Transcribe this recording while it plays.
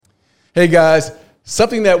Hey guys,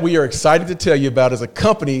 something that we are excited to tell you about is a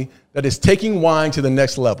company that is taking wine to the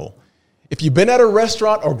next level. If you've been at a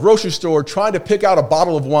restaurant or grocery store trying to pick out a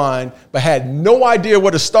bottle of wine but had no idea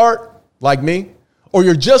where to start, like me, or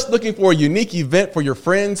you're just looking for a unique event for your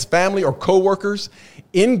friends, family, or coworkers,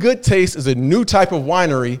 In Good Taste is a new type of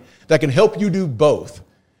winery that can help you do both.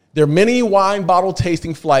 Their mini wine bottle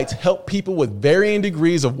tasting flights help people with varying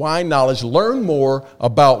degrees of wine knowledge learn more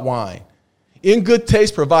about wine. In Good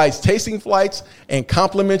Taste provides tasting flights and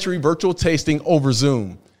complimentary virtual tasting over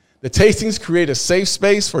Zoom. The tastings create a safe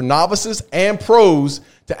space for novices and pros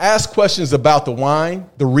to ask questions about the wine,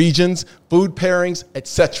 the regions, food pairings,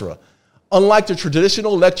 etc. Unlike the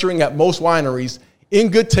traditional lecturing at most wineries, In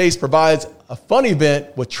Good Taste provides a fun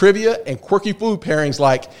event with trivia and quirky food pairings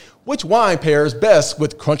like which wine pairs best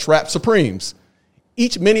with Crunchwrap Supremes.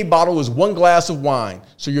 Each mini bottle is 1 glass of wine,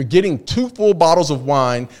 so you're getting 2 full bottles of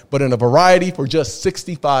wine, but in a variety for just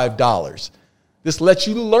 $65. This lets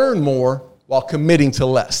you learn more while committing to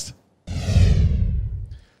less.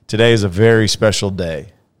 Today is a very special day.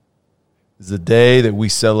 It's the day that we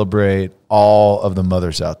celebrate all of the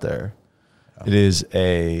mothers out there. It is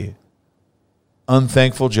a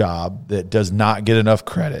unthankful job that does not get enough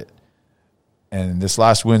credit. And this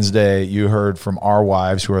last Wednesday, you heard from our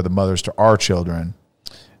wives who are the mothers to our children.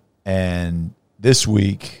 And this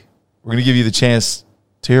week, we're going to give you the chance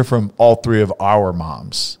to hear from all 3 of our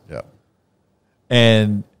moms. Yeah.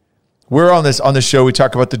 And we're on this show. We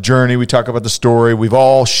talk about the journey. We talk about the story. We've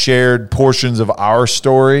all shared portions of our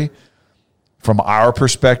story from our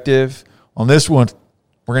perspective. On this one,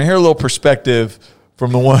 we're going to hear a little perspective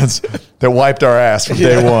from the ones that wiped our ass from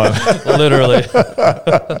day one. Literally.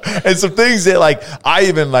 And some things that, like, I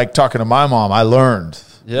even, like, talking to my mom, I learned.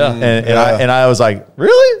 Yeah. And I was like,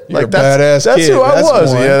 really? You're like, a badass that's kid. who I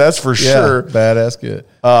was. One. Yeah, that's for sure. Badass kid.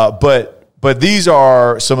 But these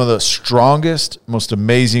are some of the strongest, most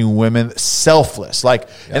amazing women, selfless. Like,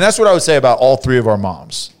 and that's what I would say about all 3 of our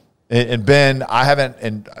moms. And Ben, I haven't,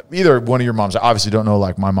 and either one of your moms, I obviously don't know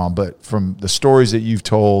like my mom, but from the stories that you've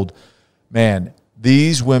told, man,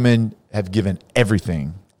 these women have given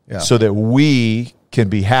everything so that we can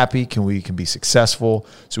be happy, we can be successful,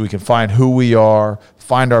 so we can find who we are,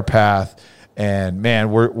 find our path. And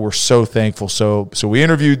man, we're so thankful. So we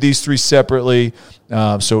interviewed these 3 separately.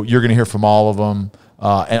 So you're going to hear from all of them.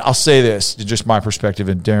 And I'll say this, just my perspective,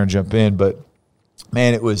 and Darren jump in. But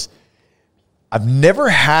man, I've never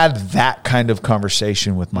had that kind of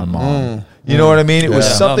conversation with my mom. You know what I mean? It was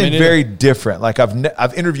something very different. Like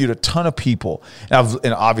I've interviewed a ton of people,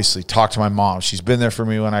 and obviously talked to my mom. She's been there for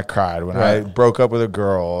me when I cried, when I broke up with a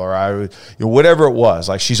girl, or whatever it was.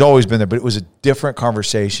 Like, she's always been there, but it was a different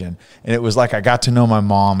conversation, and it was like I got to know my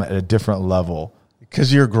mom at a different level.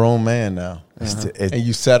 Because you're a grown man now. And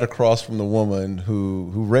you sat across from the woman who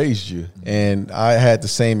raised you. And I had the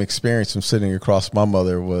same experience from sitting across from my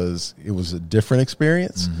mother. It was a different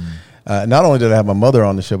experience. Not only did I have my mother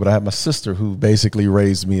on the show, but I had my sister who basically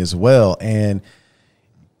raised me as well. And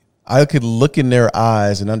I could look in their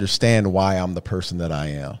eyes and understand why I'm the person that I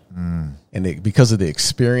am. And because of the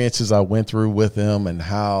experiences I went through with them, and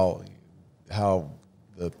how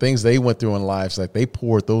the things they went through in lives, like they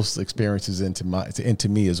poured those experiences into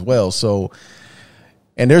me as well. So,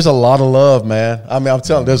 and there's a lot of love, man. I mean, I'm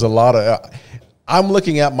telling you, there's a lot of, I'm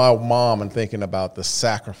looking at my mom and thinking about the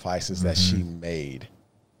sacrifices that she made.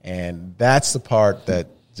 And that's the part that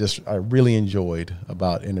I really enjoyed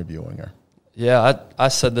about interviewing her. Yeah, I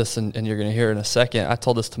said this, and you're going to hear it in a second. I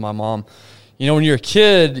told this to my mom. You know, when you're a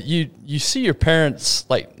kid, you see your parents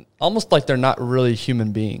like almost like they're not really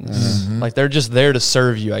human beings. Like they're just there to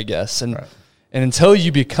serve you, I guess. And until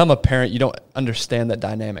you become a parent, you don't understand that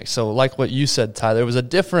dynamic. So like what you said, Tyler, it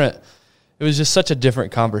was just such a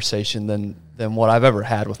different conversation than what I've ever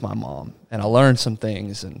had with my mom. And I learned some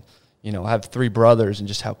things, and, you know, I have 3 brothers, and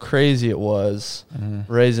just how crazy it was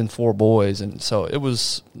raising 4 boys. And so it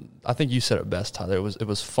was, I think you said it best, Tyler. It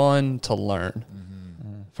was fun to learn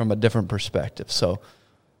from a different perspective. So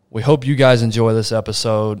we hope you guys enjoy this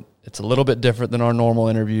episode. It's a little bit different than our normal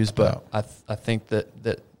interviews, but I think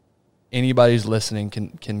that anybody who's listening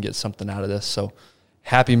can get something out of this. So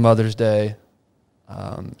happy Mother's Day.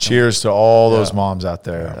 Cheers to all those moms out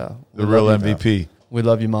there. The real MVP. We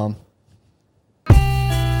love you, Mom.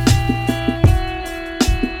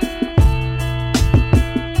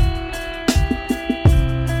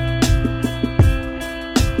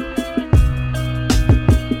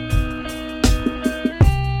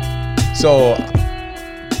 So,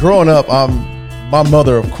 growing up, my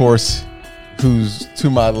mother, of course, who's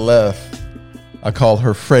to my left, I call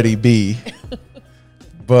her Freddie B.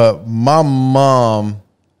 But my mom,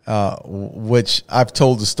 which I've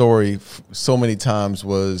told the story so many times,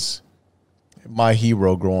 was my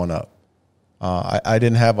hero growing up. I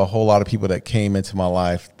didn't have a whole lot of people that came into my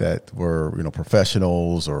life that were,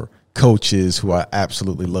 professionals or coaches who I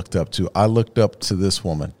absolutely looked up to. I looked up to this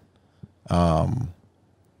woman,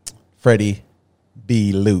 Freddie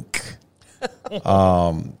B. Luke,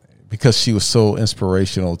 because she was so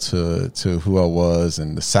inspirational to who I was,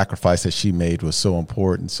 and the sacrifice that she made was so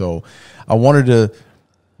important. So I wanted to,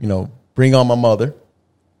 bring on my mother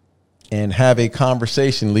and have a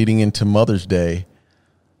conversation leading into Mother's Day.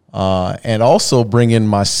 And also bring in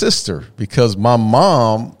my sister, because my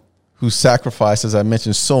mom, who sacrificed, as I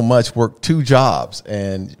mentioned, so much, worked 2 jobs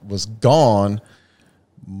and was gone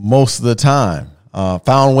most of the time.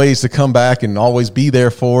 Found ways to come back and always be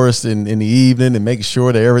there for us in the evening and making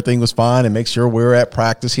sure that everything was fine and make sure we were at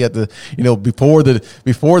practice. She had to, before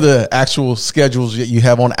the actual schedules that you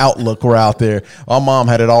have on Outlook were out there, our mom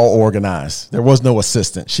had it all organized. There was no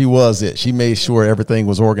assistant. She was it. She made sure everything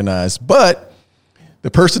was organized. But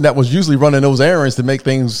the person that was usually running those errands to make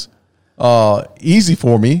things easy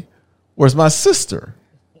for me was my sister,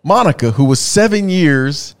 Monica, who was 7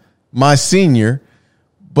 years my senior,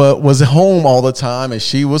 but was at home all the time, and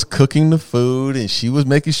she was cooking the food, and she was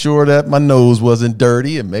making sure that my nose wasn't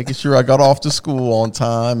dirty and making sure I got off to school on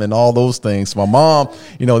time and all those things. My mom,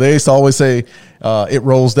 they used to always say, it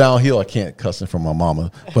rolls downhill. I can't cuss in from my mama,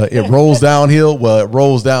 but it rolls downhill. Well, it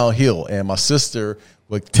rolls downhill. And my sister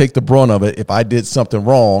would take the brunt of it if I did something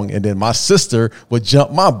wrong, and then my sister would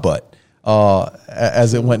jump my butt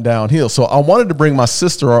as it went downhill. So I wanted to bring my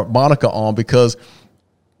sister, Monica, on because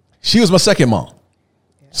she was my second mom.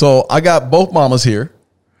 So I got both mamas here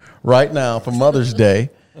right now for Mother's Day,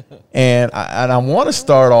 and I want to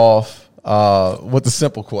start off with a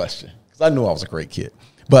simple question, because I knew I was a great kid.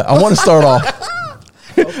 But I want to start off.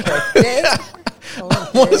 I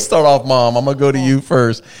want to start off, Mom. I'm going to go to you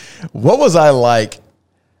first. What was I like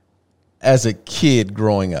as a kid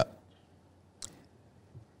growing up?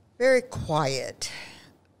 Very quiet.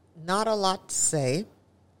 Not a lot to say.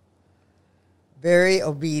 Very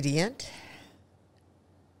obedient.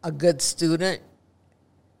 A good student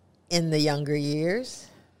in the younger years.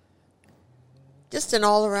 Just an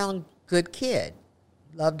all-around good kid.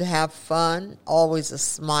 Loved to have fun. Always a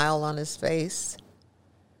smile on his face.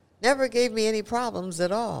 Never gave me any problems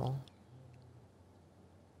at all.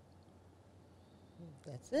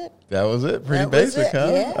 That's it. That was it? Pretty That was basic, it,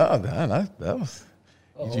 huh? yeah. Oh, that was...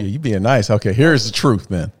 You being nice. Okay, here's the truth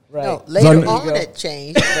then. Right. No, later Zun- on it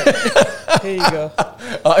changed. But Here you go.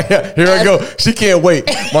 Yeah, here I go. She can't wait.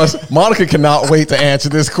 Monica cannot wait to answer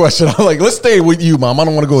this question. I'm like, let's stay with you, Mom. I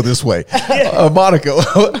don't want to go this way. Monica,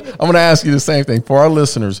 I'm going to ask you the same thing. For our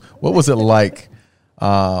listeners, what was it like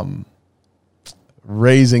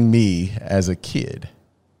raising me as a kid?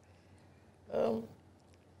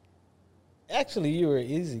 Actually, you were an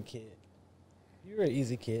easy kid. You were an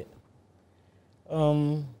easy kid.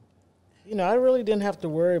 I really didn't have to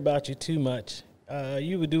worry about you too much.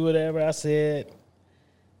 You would do whatever I said.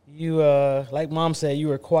 You, like Mom said, you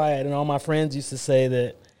were quiet, and all my friends used to say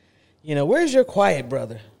that, where's your quiet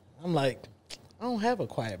brother? I'm like, I don't have a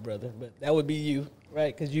quiet brother, but that would be you,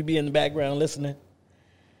 right? Because you'd be in the background listening.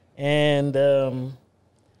 And,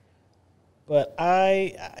 but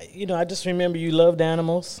I just remember you loved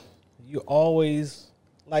animals. You always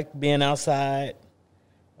liked being outside.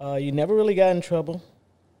 You never really got in trouble.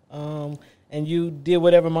 And you did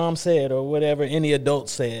whatever Mom said or whatever any adult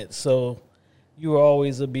said. So you were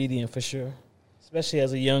always obedient for sure, especially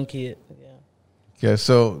as a young kid. Yeah,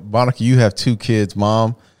 so Monica, you have 2 kids.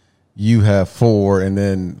 Mom, you have 4, and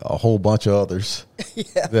then a whole bunch of others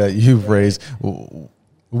that you've raised.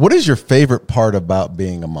 What is your favorite part about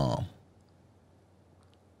being a mom?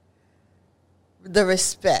 the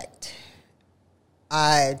respect.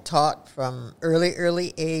 I taught from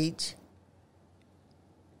early age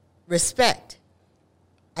respect.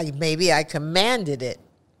 Maybe I commanded it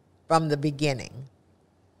from the beginning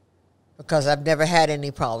because I've never had any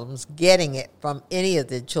problems getting it from any of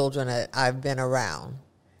the children that I've been around.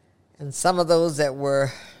 And some of those that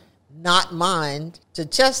were not mine to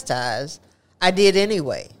chastise, I did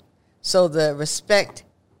anyway. So the respect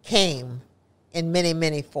came in many,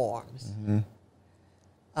 many forms. Mm-hmm.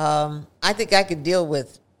 I think I could deal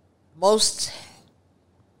with most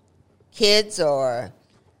kids or,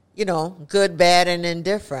 good, bad, and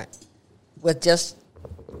indifferent with just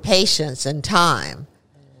patience and time.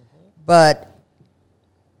 But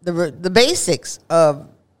the basics of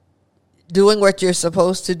doing what you're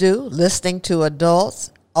supposed to do, listening to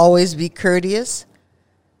adults, always be courteous,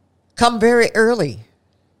 come very early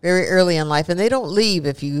in life. And they don't leave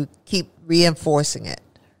if you keep reinforcing it.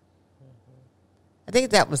 I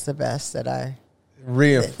think that was the best that I.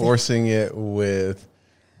 Reinforcing it with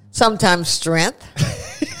Sometimes strength,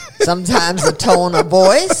 sometimes a tone of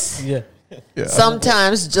voice, Yeah. yeah.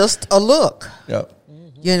 sometimes just a look. Yep.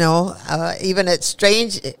 You know, even at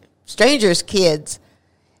strangers' kids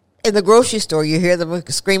in the grocery store, you hear them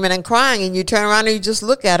screaming and crying, and you turn around and you just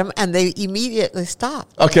look at them, and they immediately stop.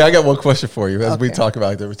 Okay, I got one question for you as we Okay. talk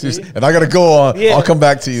about it. And I got to go on. Yeah. I'll come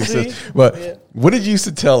back to you, sis. See? But Yeah. what did you used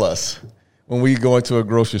to tell us when we go into a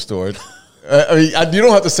grocery store? I mean, you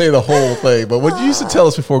don't have to say the whole thing, but what you used to tell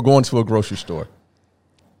us before going to a grocery store?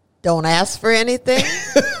 Don't ask for anything.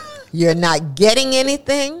 You're not getting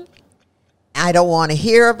anything. I don't want to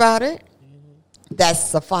hear about it.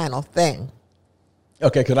 That's the final thing.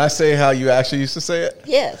 Okay, can I say how you actually used to say it?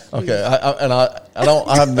 Yes. Okay,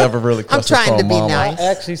 I've never really. I'm trying to be Mom. nice. I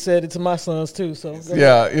actually said it to my sons too. So go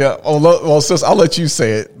Yeah, yeah. Oh, well, sis, I'll let you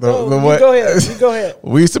say it. You go ahead. You go ahead.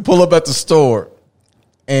 We used to pull up at the store,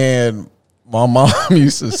 and my mom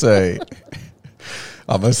used to say,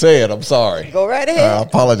 "I'm gonna say it. I'm sorry. Go right I ahead.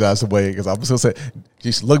 apologize for waiting because I'm just gonna say." She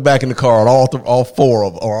used to look back in the car at all four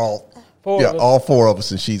of all four of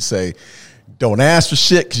us, and she'd say, "Don't ask for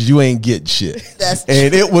shit because you ain't getting shit."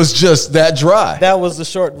 And it was just that dry. That was the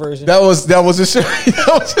short version. That was a short,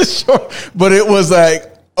 that was a short, but it was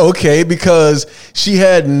like okay because she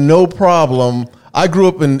had no problem. I grew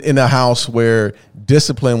up in a house where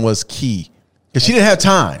discipline was key because she didn't have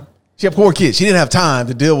time. She had 4 kids. She didn't have time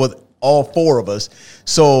to deal with all 4 of us.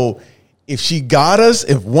 So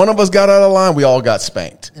if one of us got out of line, we all got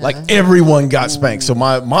spanked. Like everyone got spanked. So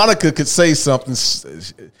Monica could say something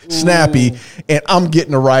snappy, and I'm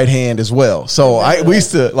getting the right hand as well. So we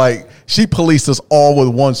used to she policed us all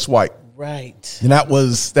with one swipe. Right. And that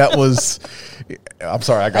was. I'm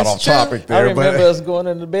sorry, I got That's off true. topic I there, remember but us going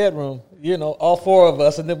in the bedroom, all 4 of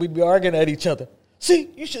us, and then we'd be arguing at each other. See,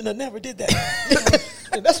 you shouldn't have never did that.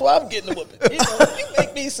 And that's why I'm getting the whooping. You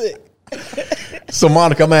make me sick. so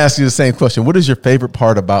Monica, I'm gonna ask you the same question. What is your favorite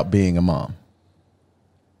part about being a mom?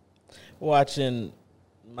 Watching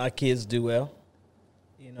my kids do well.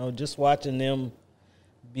 Just watching them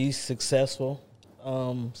be successful.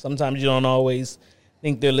 Sometimes you don't always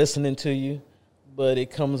think they're listening to you, but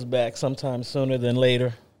it comes back sometimes sooner than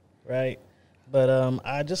later, right? But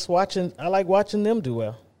I like watching them do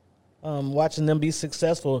well. Watching them be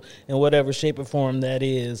successful in whatever shape or form that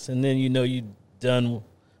is, and then you've done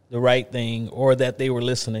the right thing, or that they were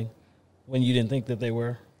listening when you didn't think that they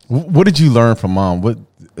were. What did you learn from Mom? What,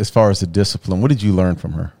 as far as the discipline, what did you learn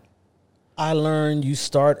from her? I learned you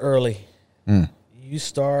start early. You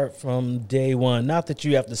start from day one. Not that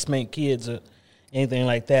you have to spank kids or anything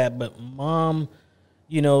like that, but Mom,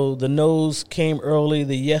 the no's came early,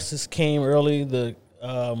 the yeses came early, the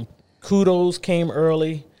kudos came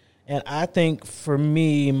early. And I think for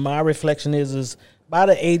me, my reflection is by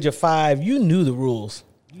the age of 5, you knew the rules.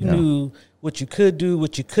 You knew what you could do,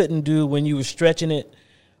 what you couldn't do when you were stretching it.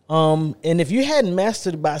 And if you hadn't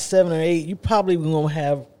mastered it by 7 or 8, you probably were going to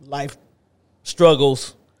have life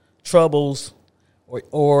struggles, troubles,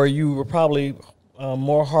 or you were probably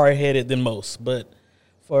more hard-headed than most. But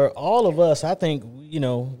for all of us, I think,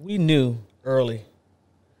 we knew early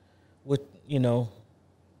what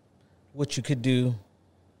you could do,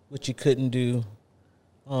 what you couldn't do.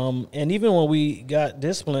 And even when we got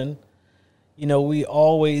disciplined, we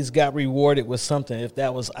always got rewarded with something. If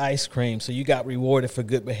that was ice cream, so you got rewarded for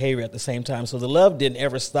good behavior at the same time. So the love didn't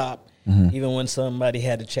ever stop, even when somebody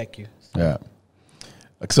had to check you. Yeah.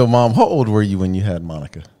 So, Mom, how old were you when you had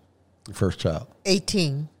Monica, your first child?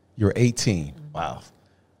 18. You were 18. Wow.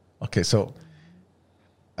 Okay, so,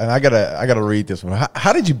 and I gotta read this one.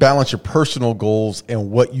 How did you balance your personal goals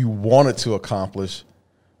and what you wanted to accomplish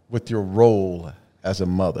with your role as a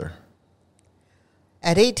mother?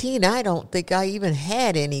 At 18, I don't think I even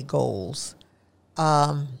had any goals.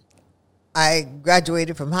 I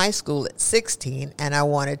graduated from high school at 16, and I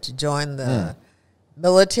wanted to join the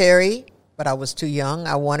military, but I was too young.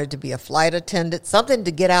 I wanted to be a flight attendant, something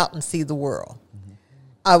to get out and see the world.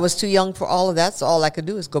 I was too young for all of that, so all I could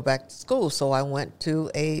do is go back to school. So I went to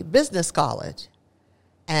a business college.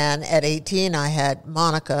 And at 18, I had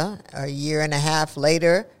Monica. A year and a half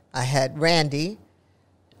later, I had Randy.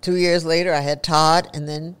 2 years later, I had Todd. And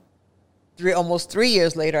then almost 3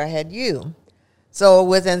 years later, I had you. So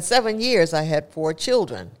within 7 years, I had 4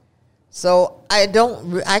 children. So I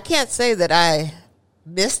can't say that I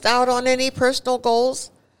missed out on any personal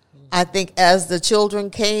goals. I think as the children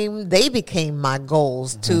came, they became my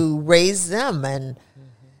goals to raise them. And,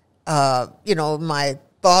 my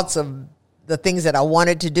thoughts of the things that I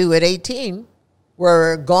wanted to do at 18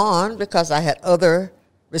 were gone because I had other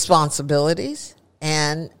responsibilities.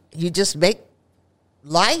 And you just make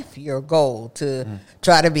life your goal to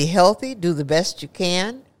try to be healthy, do the best you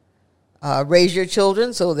can, raise your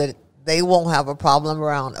children so that they won't have a problem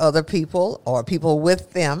around other people or people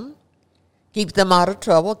with them, keep them out of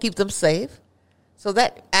trouble, keep them safe. So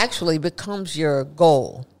that actually becomes your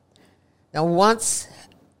goal. Now, once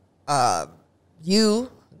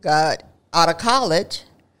you got out of college,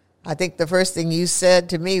 I think the first thing you said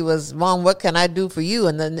to me was, Mom, what can I do for you?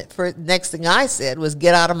 And the next thing I said was,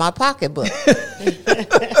 get out of my pocketbook.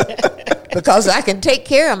 Because I can take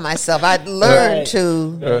care of myself. I'd learned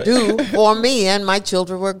to do for me, and my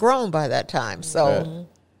children were grown by that time. So,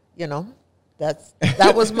 you know,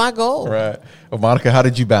 that was my goal. Right. Well, Monica, how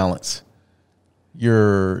did you balance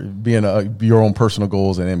your own personal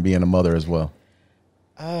goals and then being a mother as well?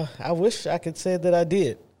 I wish I could say that I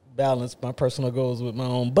did balance my personal goals with my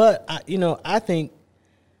own. But, I think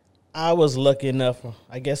I was lucky enough,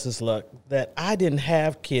 I guess it's luck, that I didn't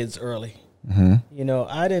have kids early. Mm-hmm.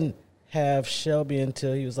 I didn't have Shelby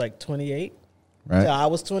until he was like 28. Right. Until I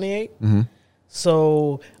was 28. Mm-hmm.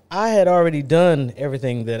 So I had already done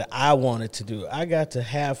everything that I wanted to do. I got to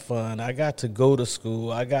have fun. I got to go to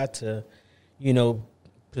school. I got to,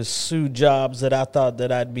 pursue jobs that I thought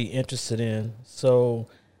that I'd be interested in. So,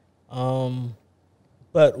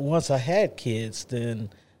 but once I had kids, then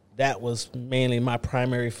that was mainly my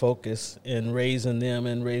primary focus in raising them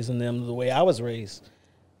the way I was raised.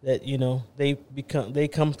 That, they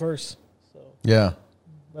come first. So yeah.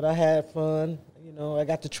 But I had fun. I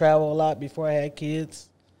got to travel a lot before I had kids.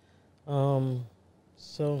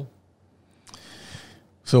 So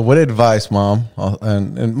what advice, Mom,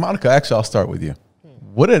 and Monica, actually I'll start with you.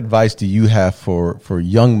 What advice do you have for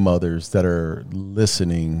young mothers that are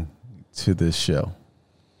listening to this show?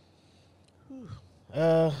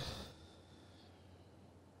 I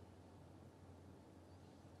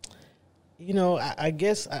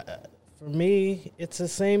guess for me, it's the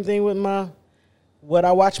same thing with what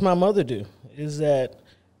I watched my mother do, is that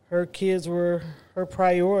her kids were her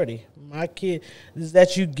priority. My kid is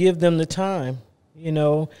that you give them the time.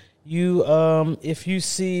 If you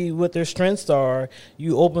see what their strengths are,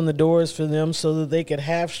 you open the doors for them so that they could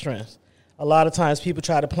have strengths. A lot of times people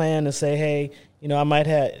try to plan and say, hey,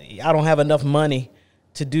 I don't have enough money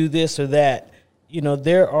to do this or that.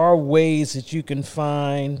 There are ways that you can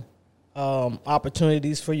find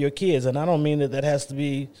opportunities for your kids. And I don't mean that has to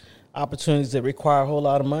be opportunities that require a whole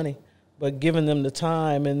lot of money, but giving them the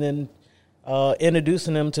time and then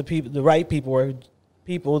introducing them to the right people, or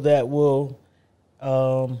people that will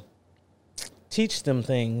teach them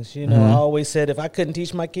things. I always said if I couldn't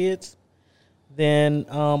teach my kids, then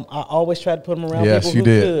I always tried to put them around people who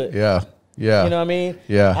could. Yeah. Yeah. You know what I mean?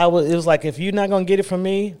 Yeah. It was like, if you're not going to get it from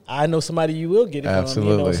me, I know somebody you will get it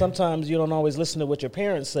Absolutely. from. Sometimes you don't always listen to what your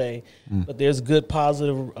parents say, but there's good,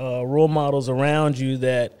 positive role models around you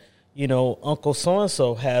that, Uncle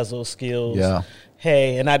so-and-so has those skills. Yeah.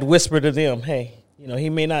 Hey, and I'd whisper to them, hey, he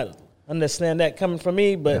may not understand that coming from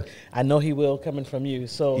me, but I know he will coming from you.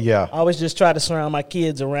 So I always just try to surround my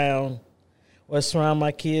kids with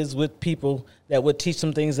people that would teach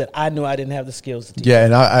them things that I knew I didn't have the skills to teach.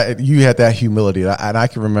 Yeah, and you had that humility. And I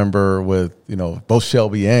can remember with, both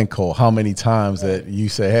Shelby and Cole, how many times that you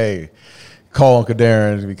say, hey, call Uncle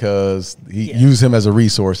Darren because he use him as a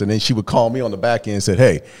resource. And then she would call me on the back end and said,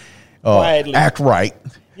 hey, act right.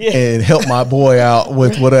 Yeah. And help my boy out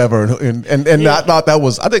with whatever. And I thought that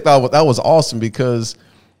was awesome because,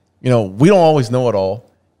 we don't always know it all.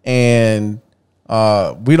 And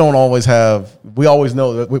we always know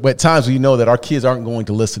that at times we know that our kids aren't going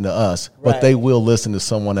to listen to us, but they will listen to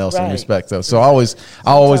someone else and respect us. So I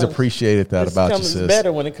always appreciated that about you, sis. It's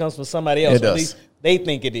better when it comes from somebody else. It does. At least they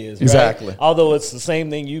think it is. Exactly. Right? Although it's the same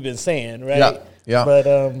thing you've been saying, right? Yeah. Yeah.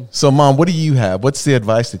 But so, Mom, what do you have? What's the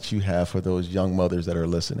advice that you have for those young mothers that are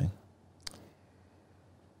listening?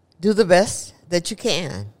 Do the best that you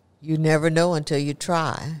can. You never know until you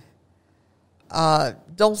try.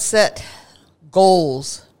 Don't set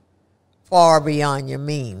goals far beyond your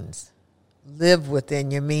means. Live within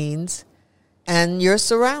your means and your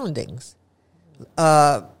surroundings.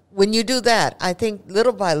 When you do that, I think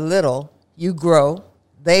little by little, you grow,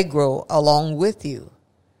 they grow along with you.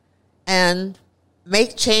 And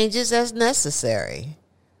make changes as necessary.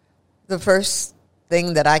 The first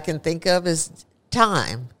thing that I can think of is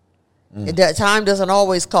time. Time doesn't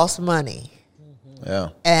always cost money. Yeah.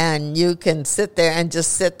 And you can sit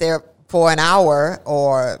there for an hour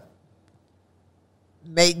or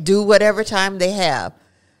do whatever time they have.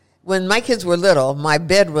 When my kids were little, my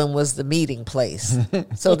bedroom was the meeting place.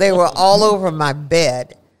 So they were all over my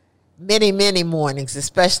bed many, many mornings,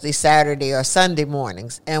 especially Saturday or Sunday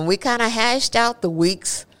mornings. And we kind of hashed out the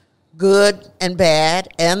week's good and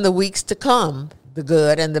bad, and the weeks to come, the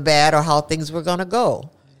good and the bad, or how things were going to go.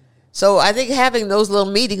 So I think having those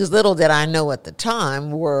little meetings, little that I know at the time,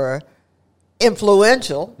 were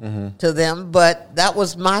influential to them, but that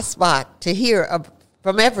was my spot to hear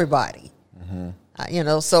from everybody.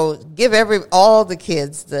 So give all the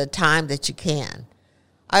kids the time that you can.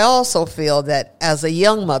 I also feel that as a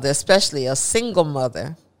young mother, especially a single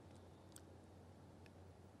mother,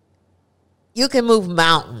 you can move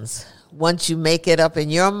mountains once you make it up in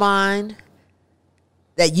your mind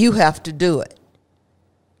that you have to do it.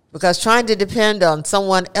 Because trying to depend on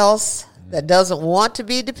someone else that doesn't want to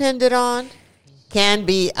be depended on can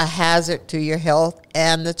be a hazard to your health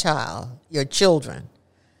and your children.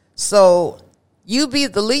 So you be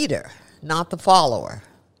the leader, not the follower.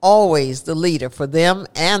 Always the leader for them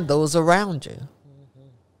and those around you.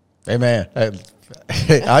 Amen. We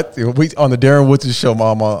on the Darren Woodson show,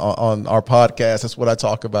 Mom, on our podcast, that's what I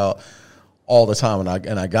talk about all the time,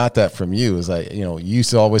 and I got that from you. Is like, you used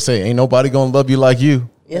to always say, "Ain't nobody gonna love you like you."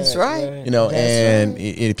 That's right. And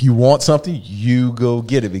if you want something, you go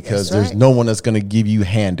get it, because there's no one that's gonna give you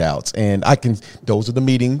handouts. And those are the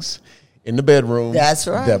meetings in the bedroom. That's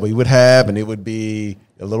right. That we would have, and it would be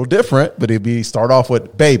a little different, but it'd be start off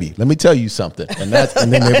with, "Baby, let me tell you something," and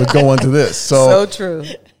then they would go into this. So true.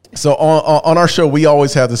 So on our show, we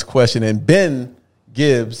always have this question, and Ben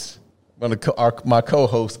Gibbs, my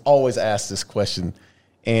co-host, always asks this question,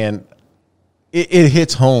 and it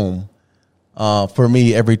hits home for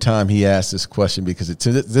me every time he asks this question, because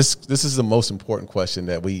this is the most important question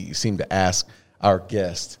that we seem to ask our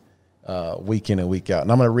guests week in and week out.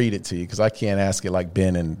 And I'm going to read it to you because I can't ask it like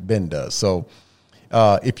Ben does. So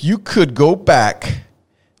if you could go back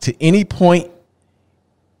to any point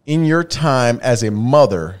in your time as a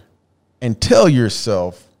mother and tell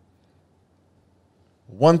yourself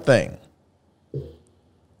one thing,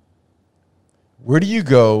 where do you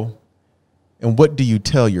go and what do you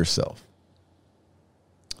tell yourself?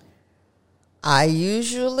 I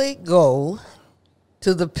usually go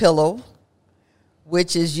to the pillow,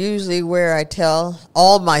 which is usually where I tell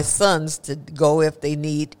all my sons to go if they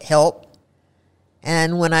need help.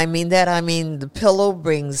 And when I mean that, I mean the pillow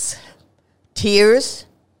brings tears,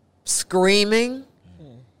 screaming,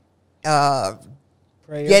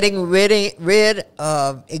 getting rid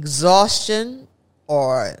of exhaustion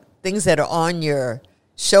or things that are on your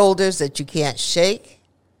shoulders that you can't shake.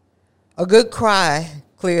 A good cry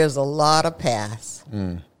clears a lot of paths.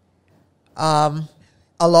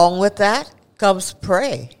 Along with that comes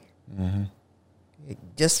pray.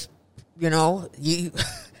 Just, you,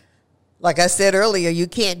 like I said earlier, you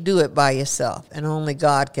can't do it by yourself, and only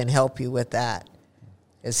God can help you with that,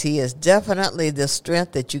 because He is definitely the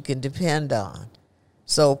strength that you can depend on.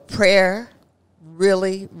 So prayer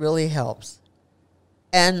really, really helps.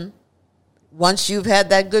 And once you've had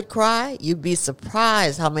that good cry, you'd be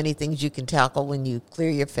surprised how many things you can tackle when you clear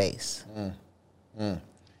your face. All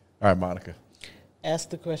right, Monica. Ask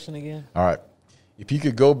the question again. All right. If you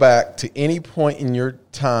could go back to any point in your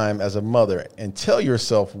time as a mother and tell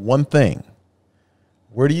yourself one thing,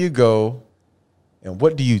 where do you go and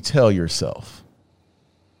what do you tell yourself?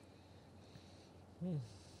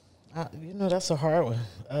 That's a hard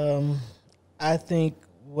one. I think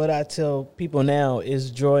what I tell people now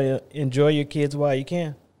is enjoy your kids while you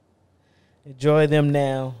can. Enjoy them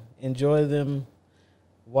now. Enjoy them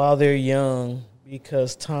while they're young,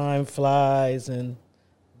 because time flies and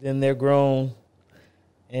then they're grown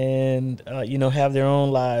and, have their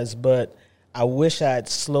own lives. But I wish I'd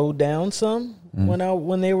slowed down some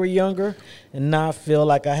when they were younger and not feel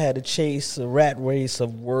like I had to chase a rat race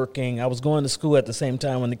of working. I was going to school at the same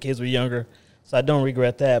time when the kids were younger, so I don't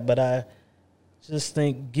regret that. But I just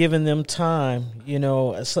think giving them time,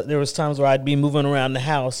 there was times where I'd be moving around the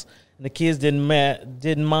house and the kids didn't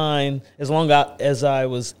mind as long as I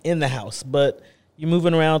was in the house. But you're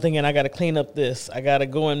moving around thinking, I got to clean up this, I got to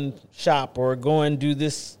go and shop or go and do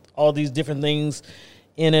this, all these different things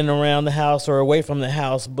in and around the house or away from the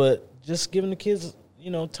house. But just giving the kids,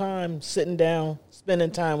 time, sitting down,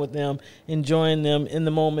 spending time with them, enjoying them in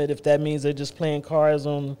the moment, if that means they're just playing cards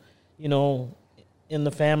on, in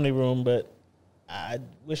the family room. But I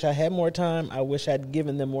wish I had more time. I wish I'd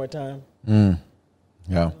given them more time.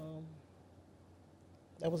 Yeah.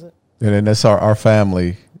 That was it. And then that's our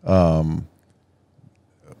family.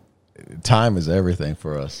 Time is everything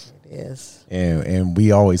for us. It is. And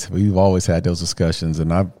we've always had those discussions,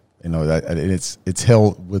 and it's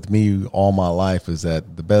held with me all my life, is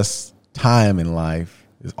that the best time in life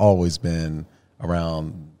has always been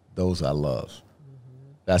around those I love.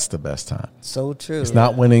 That's the best time. So true. It's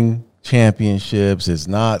not winning championships. It's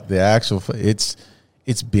not the actual. It's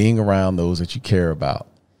it's being around those that you care about.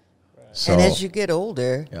 So, And as you get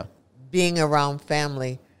older, yeah, being around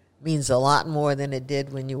family means a lot more than it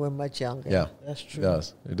did when you were much younger. yeah, That's true. It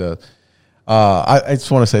does. It does. I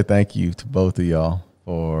just want to say thank you to both of y'all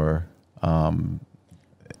for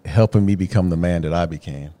helping me become the man that I've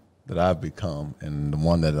become, and the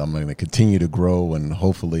one that I'm going to continue to grow and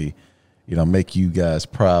hopefully, make you guys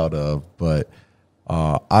proud of. But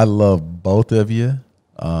I love both of you.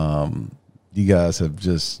 You guys have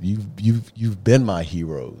you've been my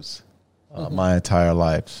heroes my entire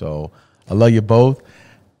life. So I love you both.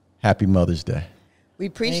 Happy Mother's Day. We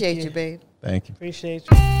appreciate Thank you, you. babe. Thank you. Appreciate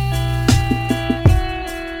you.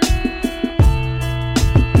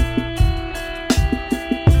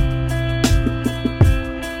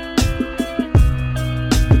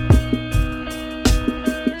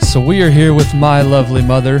 So we are here with my lovely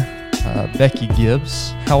mother, Becky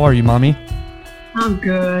Gibbs. How are you, Mommy? I'm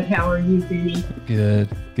good. How are you, Benny? Good,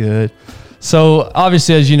 good. So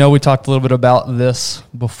obviously, as you know, we talked a little bit about this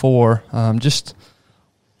before. Just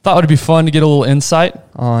thought it would be fun to get a little insight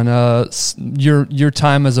on your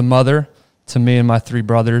time as a mother to me and my three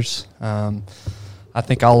brothers. I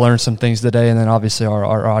think I'll learn some things today, and then obviously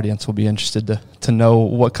our audience will be interested to know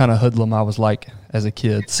what kind of hoodlum I was like as a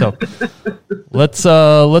kid. So let's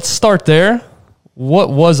start there. What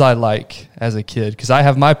was I like as a kid? Because I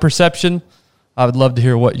have my perception. I would love to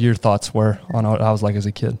hear what your thoughts were on what I was like as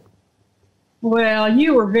a kid. Well,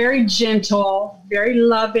 you were very gentle, very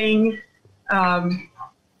loving.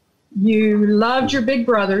 You loved your big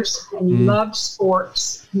brothers, and you loved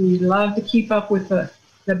sports. You loved to keep up with the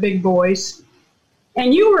big boys.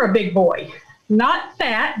 And you were a big boy. Not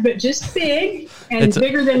fat, but just big and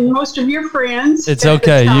bigger than most of your friends. It's at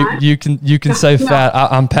the okay. time. You can say No. fat.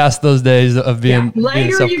 I'm past those days of being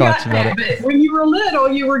Later you got self-conscious about that, it. but when you were little,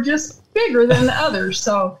 you were just bigger than the others.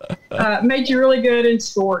 So made you really good in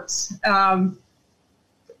sports.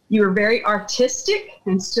 You were very artistic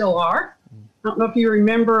and still are. I don't know if you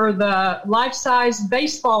remember the life-size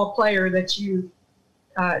baseball player that you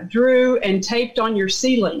drew and taped on your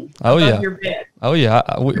ceiling above your bed. Oh yeah,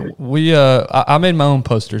 I made my own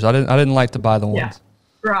posters. I didn't like to buy the ones.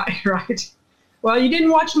 Yeah, right. Well, you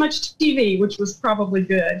didn't watch much TV, which was probably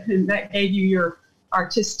good, and that gave you your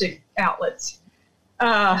artistic outlets.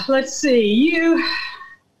 Let's see.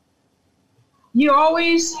 You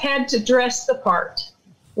always had to dress the part.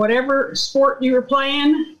 Whatever sport you were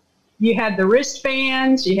playing, you had the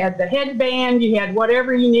wristbands, you had the headband, you had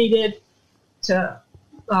whatever you needed to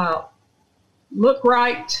look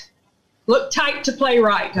right, look tight to play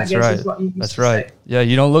right. That's I guess right. is what you used That's to right. say. Yeah,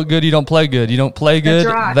 you don't look good, you don't play good. You don't play good,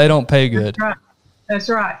 That's right. they don't pay good. That's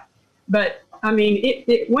right. But I mean,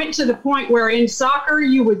 it went to the point where in soccer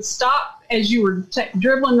you would stop as you were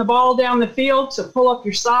dribbling the ball down the field to pull up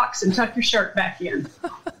your socks and tuck your shirt back in.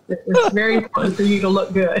 It's very important for you to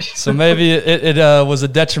look good. So maybe it was a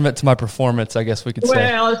detriment to my performance, I guess we could say.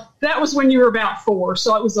 Well, that was when you were about 4,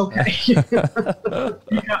 so it was okay. You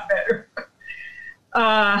got better.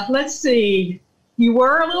 Let's see. You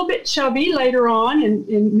were a little bit chubby later on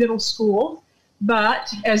in middle school, but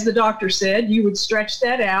as the doctor said, you would stretch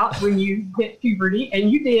that out when you hit puberty, and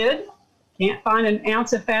you did. Can't find an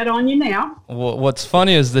ounce of fat on you now. Well, what's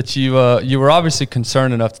funny is that you were obviously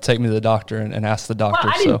concerned enough to take me to the doctor and ask the doctor.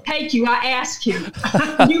 Well, I didn't take you. I asked him.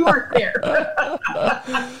 You weren't there.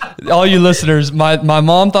 All you listeners, my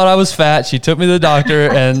mom thought I was fat. She took me to the doctor,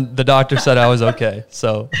 and the doctor said I was okay.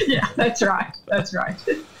 So Yeah, that's right. That's right.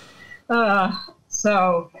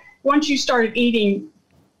 So once you started eating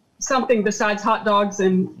something besides hot dogs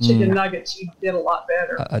and chicken nuggets, you did a lot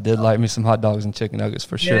better. I did like me some hot dogs and chicken nuggets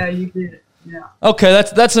for sure. Yeah, you did. Yeah. Okay,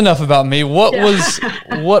 that's enough about me. What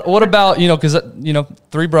about, because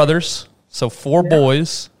 3 brothers, so 4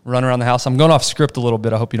 boys run around the house. I'm going off script a little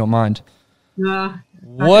bit. I hope you don't mind. I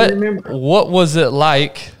can remember. What was it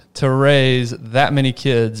like to raise that many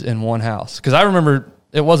kids in one house? Because I remember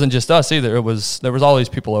it wasn't just us either. There was all these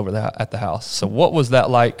people over at the house. So what was that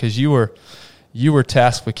like? Because you were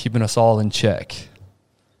tasked with keeping us all in check.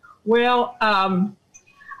 Well,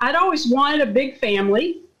 I'd always wanted a big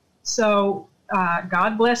family, so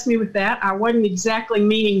God blessed me with that. I wasn't exactly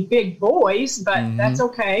meaning big boys, but that's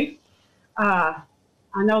okay. I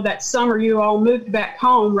know that summer you all moved back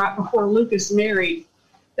home right before Lucas married.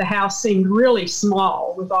 The house seemed really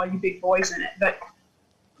small with all you big boys in it. But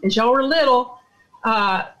as y'all were little,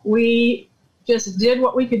 we just did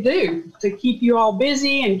what we could do to keep you all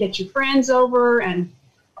busy and get your friends over. And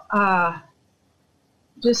I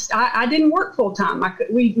didn't work full time.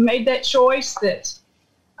 We made that choice that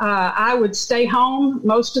I would stay home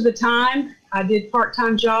most of the time. I did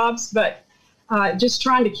part-time jobs, but just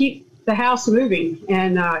trying to keep the house moving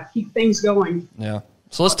and keep things going. Yeah.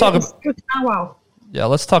 So let's talk about. It was kind of wild. Yeah,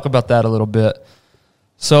 let's talk about that a little bit.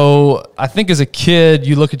 So I think as a kid,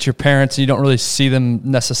 you look at your parents and you don't really see them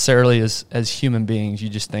necessarily as human beings. You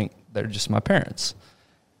just think they're just my parents.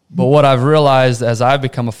 But what I've realized as I've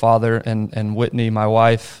become a father and Whitney, my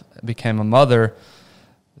wife, became a mother,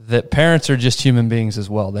 that parents are just human beings as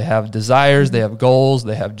well. They have desires, they have goals,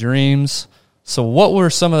 they have dreams. So what were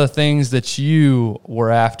some of the things that you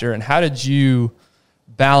were after, and how did you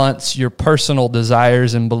balance your personal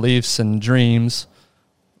desires and beliefs and dreams?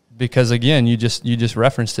 Because again, you just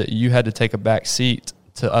referenced it. You had to take a back seat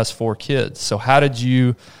to us 4 kids. So how did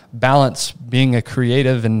you balance being a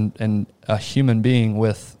creative and a human being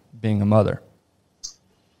with being a mother?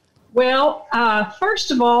 Well,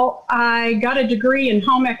 first of all, I got a degree in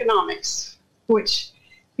home economics, which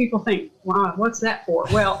people think, wow, what's that for?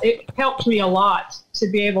 Well, it helped me a lot to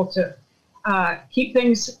be able to keep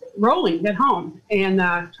things rolling at home and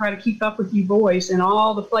try to keep up with you boys and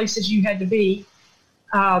all the places you had to be.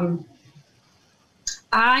 I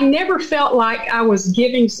never felt like I was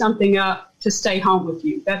giving something up to stay home with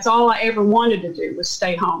you. That's all I ever wanted to do was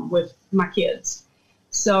stay home with my kids.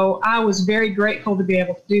 So I was very grateful to be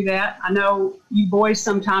able to do that. I know you boys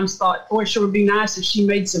sometimes thought, boy, sure would be nice if she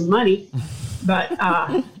made some money, but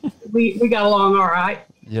we got along all right.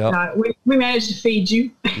 Yep. We managed to feed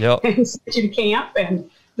you Yep. and send you to camp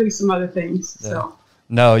and do some other things. Yeah. So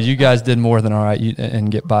No, you guys did more than all right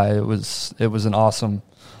and get by. It was an awesome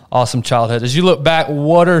childhood. As you look back,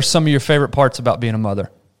 what are some of your favorite parts about being a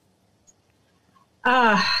mother?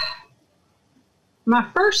 my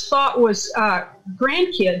first thought was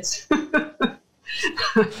grandkids.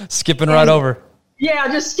 Skipping right over. Yeah,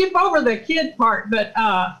 just skip over the kid part. But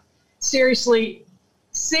seriously,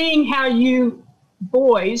 seeing how you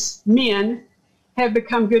boys, men, have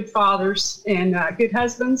become good fathers and good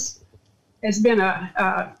husbands has been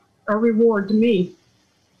a reward to me.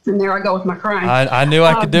 And there I go with my crying. I knew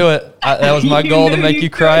I could do it. That was my goal, to make you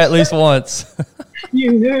cry at least once.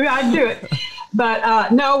 You knew I'd do it.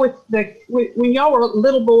 But no, when y'all were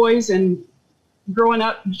little boys and growing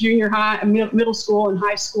up, junior high, middle school, and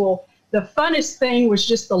high school, the funnest thing was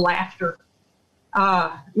just the laughter.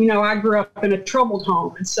 I grew up in a troubled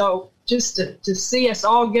home, and so just to see us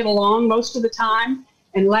all get along most of the time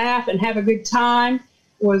and laugh and have a good time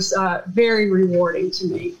was very rewarding to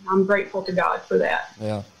me. I'm grateful to God for that.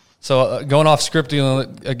 Yeah. So going off script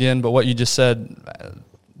again, but what you just said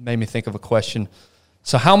made me think of a question.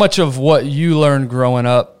 So how much of what you learned growing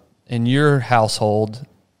up in your household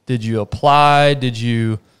did you apply? Did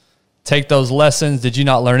you take those lessons? Did you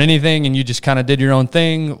not learn anything and you just kind of did your own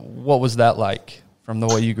thing? What was that like from the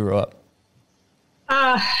way you grew up?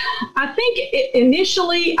 I think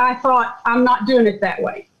initially I thought, I'm not doing it that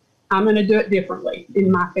way. I'm going to do it differently in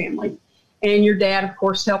my family. And your dad, of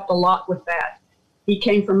course, helped a lot with that. He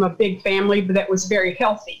came from a big family, but that was very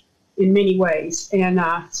healthy in many ways. And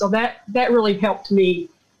so that really helped me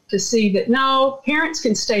to see that, no, parents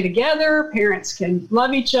can stay together, parents can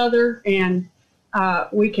love each other, and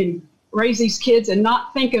we can raise these kids and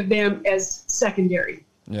not think of them as secondary.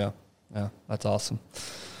 Yeah, that's awesome.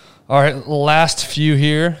 All right, last few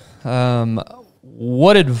here.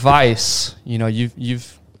 What advice,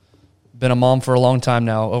 you've been a mom for a long time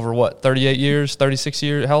now, over what, 38 years, 36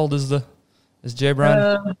 years? How old is Jay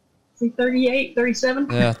Brian? 38, 37.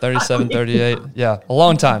 Yeah, 37, 38. Yeah, a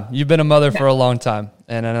long time. You've been a mother for a long time.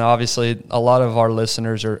 And obviously a lot of our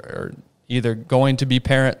listeners are either going to be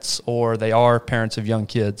parents or they are parents of young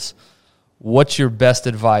kids. What's your best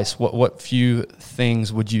advice? What few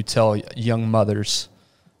things would you tell young mothers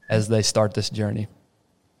as they start this journey?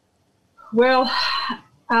 Well,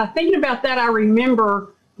 thinking about that, I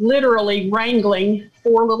remember literally wrangling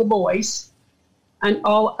 4 little boys, and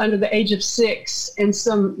all under the age of 6, and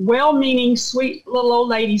some well-meaning, sweet little old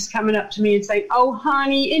ladies coming up to me and saying, "Oh,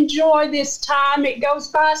 honey, enjoy this time. It goes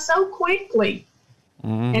by so quickly."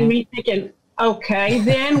 Mm-hmm. And me thinking, okay,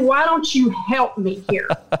 then why don't you help me here?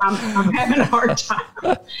 I'm having a hard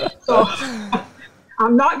time. So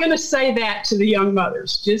I'm not going to say that to the young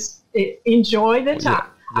mothers. Just enjoy the time.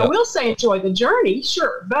 Yeah. I will say enjoy the journey,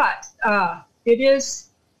 sure, but it is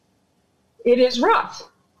rough.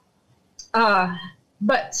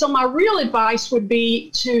 But so my real advice would be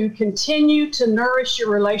to continue to nourish your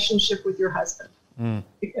relationship with your husband.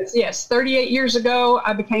 Because yes, 38 years ago,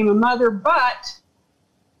 I became a mother, but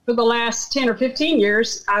for the last 10 or 15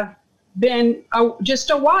 years, I've been just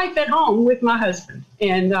a wife at home with my husband,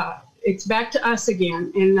 and it's back to us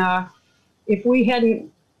again. And if we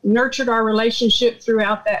hadn't nurtured our relationship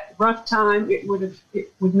throughout that rough time, it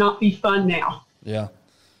would not be fun now. Yeah.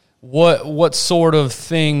 what sort of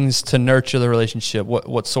things to nurture the relationship?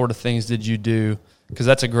 What sort of things did you do? Because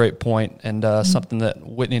that's a great point, and something that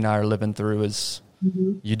Whitney and I are living through is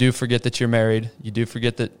you do forget that you're married. You do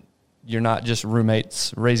forget that you're not just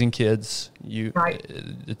roommates raising kids. Right.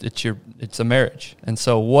 It's a marriage. And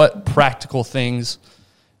so what practical things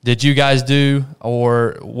did you guys do,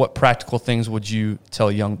 or what practical things would you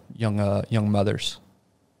tell young mothers?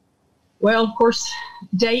 Well, of course,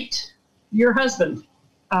 date your husband.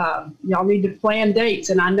 Y'all need to plan dates.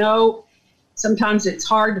 And I know sometimes it's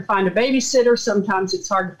hard to find a babysitter. Sometimes it's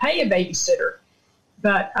hard to pay a babysitter.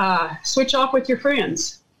 But switch off with your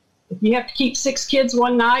friends. If you have to keep 6 kids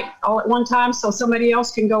one night all at one time so somebody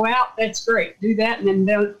else can go out, that's great. Do that, and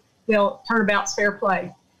then they'll turnabout's fair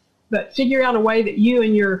play. But figure out a way that you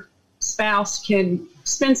and your spouse can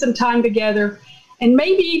spend some time together, and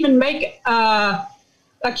maybe even make a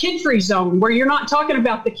kid-free zone where you're not talking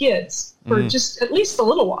about the kids for just at least a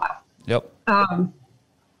little while. Yep.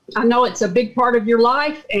 I know it's a big part of your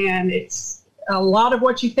life, and it's a lot of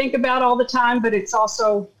what you think about all the time, but it's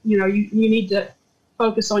also, you need to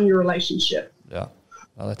focus on your relationship. Yeah.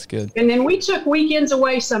 Oh, that's good. And then we took weekends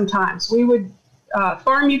away sometimes. We would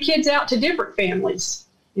farm you kids out to different families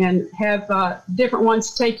and have different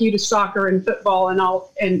ones take you to soccer and football and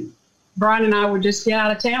all. And Brian and I would just get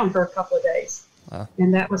out of town for a couple of days. Wow.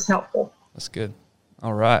 And that was helpful. That's good.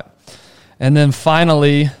 All right. And then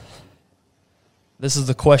finally, this is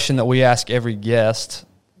the question that we ask every guest,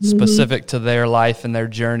 specific to their life and their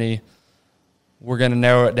journey. We're going to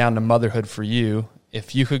narrow it down to motherhood for you.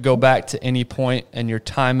 If you could go back to any point in your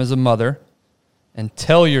time as a mother and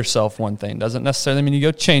tell yourself one thing, doesn't necessarily mean you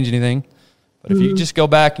go change anything, but if you could just go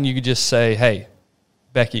back and you could just say, hey,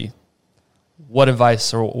 Becky, what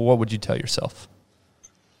advice or what would you tell yourself?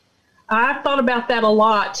 I've thought about that a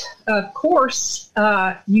lot. Of course,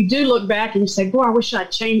 you do look back and you say, boy, I wish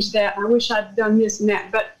I'd changed that. I wish I'd done this and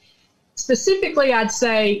that. But specifically, I'd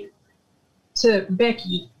say to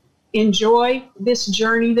Becky, enjoy this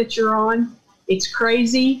journey that you're on. It's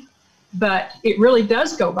crazy, but it really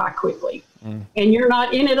does go by quickly. And you're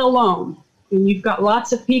not in it alone. And you've got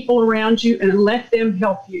lots of people around you, and let them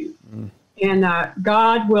help you. And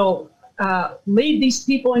God will lead these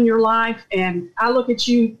people in your life. And I look at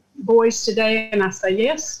you boys today and I say,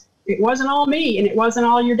 yes, it wasn't all me, and it wasn't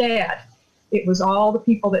all your dad. It was all the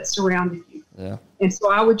people that surrounded you. Yeah. And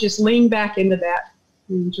so I would just lean back into that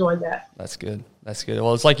and enjoy that. That's good. That's good.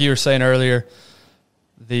 Well, it's like you were saying earlier,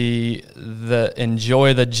 the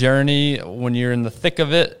enjoy the journey when you're in the thick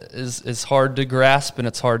of it is hard to grasp, and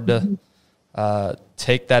it's hard to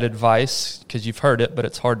take that advice because you've heard it, but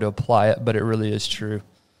it's hard to apply it. But it really is true.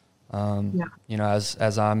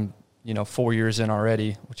 As I'm 4 years in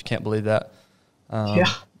already, which you can't believe that.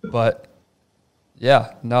 But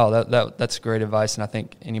yeah, no, that's great advice, and I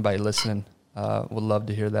think anybody listening would love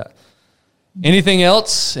to hear that. Anything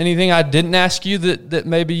else? Anything I didn't ask you that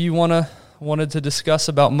maybe you wanted to discuss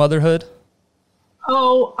about motherhood?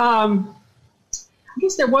 I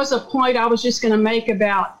guess there was a point I was just going to make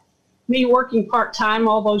about me working part-time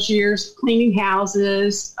all those years, cleaning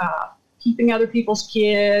houses, keeping other people's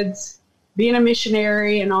kids, being a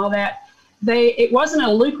missionary and all that. It wasn't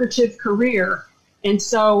a lucrative career. And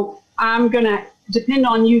so I'm going to depend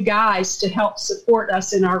on you guys to help support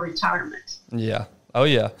us in our retirement. Yeah. Oh,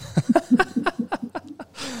 yeah.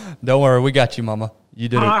 Don't worry. We got you, Mama. You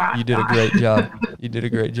did a great job. You did a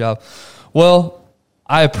great job. Well,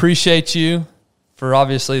 I appreciate you for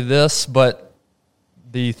obviously this, but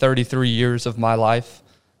the 33 years of my life.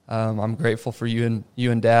 I'm grateful for you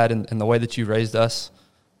and Dad and the way that you raised us.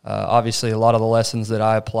 Obviously, a lot of the lessons that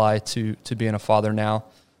I apply to being a father now,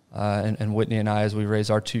 and Whitney and I as we raise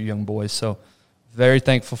our 2 young boys. So very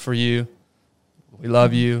thankful for you. We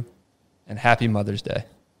love you, and happy Mother's Day.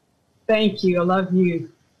 Thank you. I love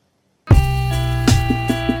you.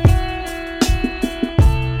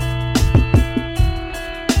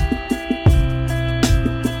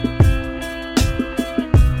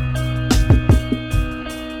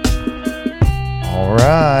 All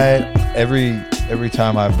right. Every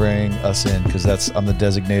time I bring us in, because I'm the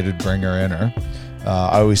designated bringer-inner,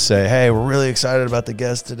 I always say, hey, we're really excited about the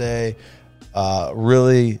guest today.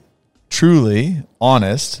 Really, truly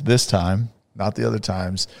honest this time, not the other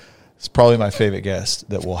times. It's probably my favorite guest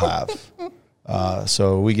that we'll have.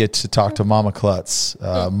 So we get to talk to Mama Klutz,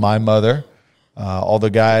 my mother. All the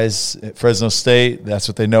guys at Fresno State, that's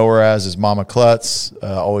what they know her as, is Mama Klutz.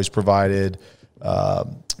 Always provided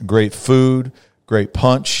great food, great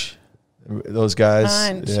punch. Those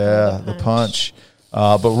guys, the punch.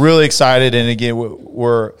 But really excited, and again,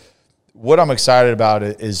 what I'm excited about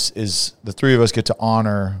is the 3 of us get to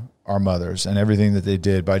honor our mothers and everything that they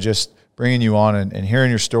did by just bringing you on and hearing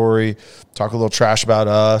your story, talk a little trash about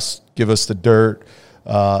us, give us the dirt.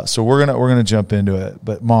 So we're gonna jump into it.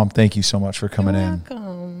 But Mom, thank you so much for coming in.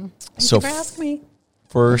 Welcome. Thank So you for asking me.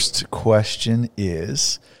 First question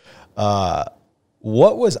is,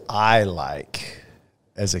 what was I like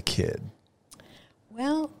as a kid?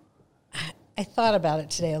 Well, I thought about it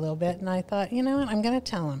today a little bit, and I thought, you know what, I'm going to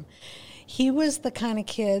tell him. He was the kind of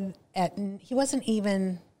kid he wasn't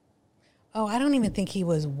even, I don't even think he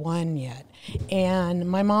was 1 yet. And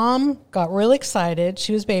my mom got really excited.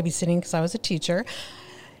 She was babysitting because I was a teacher.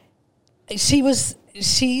 She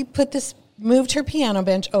moved her piano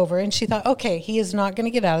bench over, and she thought, okay, he is not going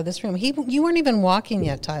to get out of this room. You weren't even walking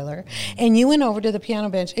yet, Tyler. And you went over to the piano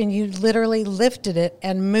bench, and you literally lifted it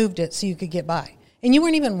and moved it so you could get by. And you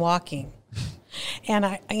weren't even walking. And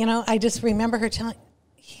I just remember her telling,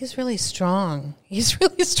 he's really strong. He's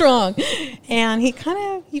really strong. And you've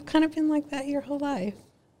kind of been like that your whole life.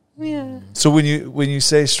 Yeah. So when you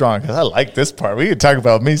say strong, because I like this part, we can talk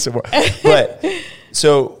about me some more. But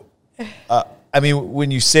so, I mean,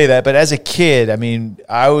 when you say that, but as a kid, I mean,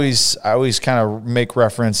 I always kind of make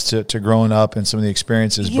reference to growing up and some of the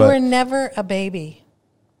experiences. You were never a baby.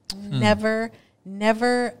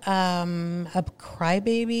 Never a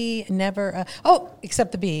crybaby. Never.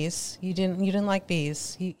 Except the bees. You didn't like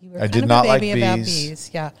bees. You were I kind did of not a like baby about bees.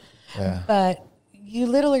 bees. Yeah. But you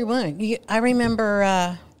literally weren't. I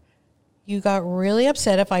remember you got really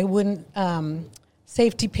upset if I wouldn't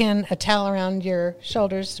safety pin a towel around your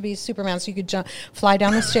shoulders to be Superman so you could fly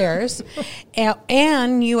down the stairs.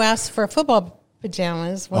 And you asked for football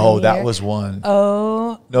pajamas. That was one.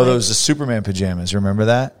 Oh. No, those are Superman pajamas. Remember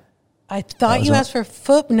that? I thought you asked for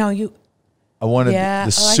I wanted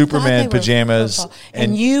the Superman pajamas,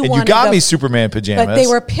 and you got me Superman pajamas. But they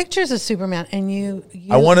were pictures of Superman, and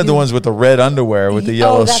I wanted the ones with the red underwear with the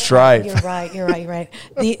yellow stripe. Right. You're right.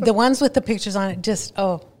 The ones with the pictures on it,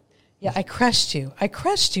 I crushed you. I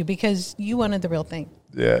crushed you because you wanted the real thing.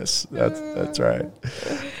 Yes, that's right.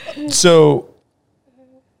 So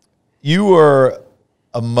you were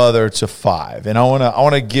a mother to 5, and I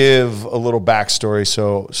want to give a little backstory.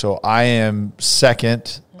 So I am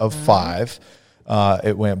second of 5.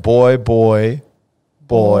 It went boy,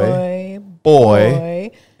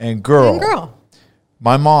 and girl.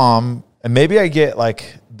 My mom, and maybe I get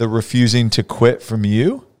like the refusing to quit from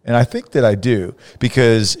you, and I think that I do,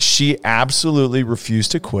 because she absolutely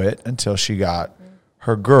refused to quit until she got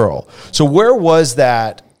her girl. So where was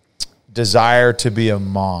that desire to be a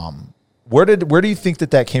mom? Where do you think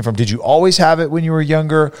that came from? Did you always have it when you were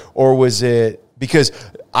younger, or was it because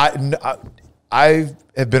I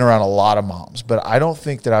have been around a lot of moms, but I don't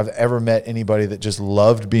think that I've ever met anybody that just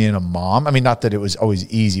loved being a mom. I mean, not that it was always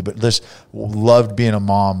easy, but just loved being a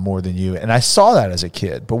mom more than you. And I saw that as a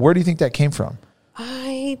kid. But where do you think that came from?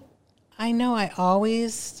 I know I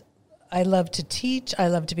loved to teach. I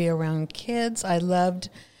loved to be around kids. I loved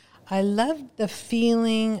the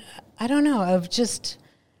feeling, I don't know, of just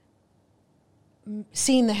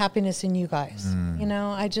seeing the happiness in you guys. You know,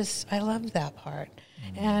 I loved that part.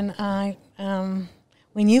 And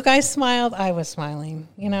when you guys smiled, I was smiling.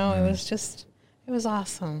 You know, it was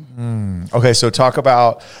awesome. Okay, so talk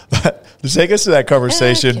about, take us to that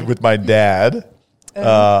conversation with my dad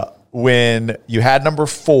when you had number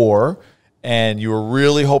 4 and you were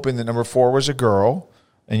really hoping that number 4 was a girl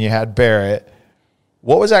and you had Barrett.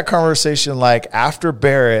 What was that conversation like after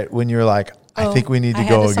Barrett when you're like, I think we need to go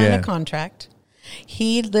again? I had to sign a contract.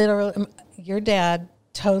 He literally, your dad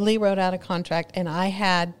totally wrote out a contract, and I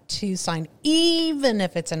had to sign, even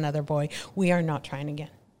if it's another boy, we are not trying again.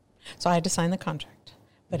 So I had to sign the contract.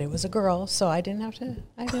 But it was a girl, so I didn't have to.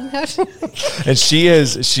 And she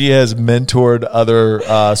has mentored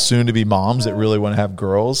other soon-to-be moms that really want to have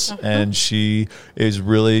girls, and she is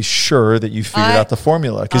really sure that you figured out the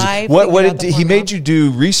formula. Because he made you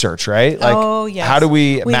do research, right? Like, yes. How do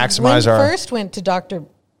we maximize our? We first went to Dr.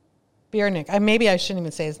 Biernick. Maybe I shouldn't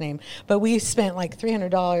even say his name, but we spent like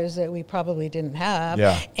 $300 that we probably didn't have.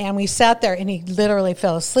 Yeah. And we sat there, and he literally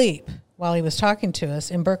fell asleep while he was talking to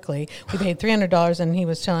us in Berkeley. We paid $300, and he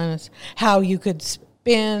was telling us how you could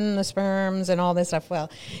spin the sperms and all this stuff.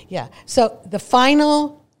 Well, yeah. So the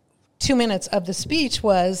final 2 minutes of the speech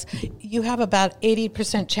was, you have about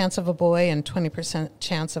 80% chance of a boy and 20%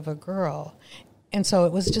 chance of a girl. And so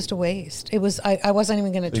it was just a waste. It was. I wasn't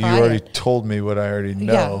even going to try it. You already told me what I already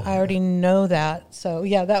know. Yeah, I already know that. So,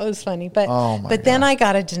 yeah, that was funny. But then I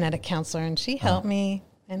got a genetic counselor, and she helped me.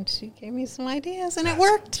 And she gave me some ideas, and it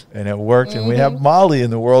worked. And we have Molly,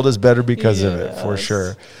 and the world is better because of it, for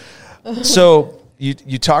sure. So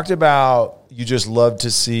you talked about you just love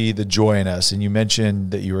to see the joy in us. And you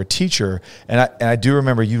mentioned that you were a teacher, and I do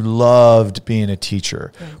remember you loved being a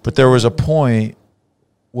teacher. But there was a point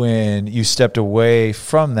when you stepped away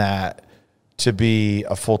from that to be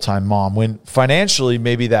a full-time mom, when financially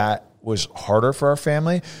maybe that was harder for our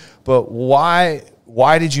family. But why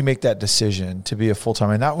did you make that decision to be a full-time?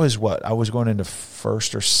 And that was what? I was going into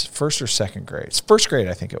first or second grade. It's first grade,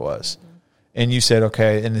 I think it was. And you said,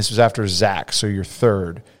 okay, and this was after Zach, so you're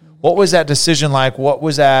third. What was that decision like? What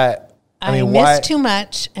was that? I missed too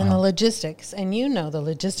much in the logistics, and you know the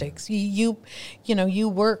logistics. You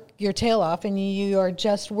work your tail off, and you are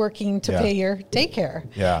just working to pay your daycare.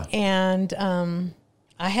 Yeah. And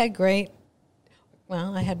I had one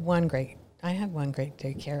great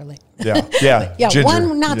daycare. Ginger.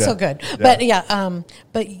 One not so good, but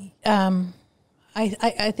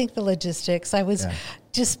I think the logistics. I was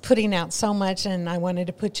just putting out so much, and I wanted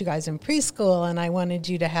to put you guys in preschool, and I wanted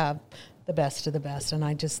you to have the best of the best, and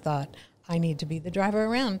I just thought I need to be the driver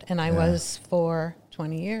around, and I was for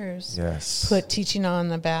 20 years. Yes. Put teaching on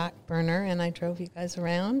the back burner, and I drove you guys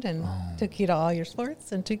around and took you to all your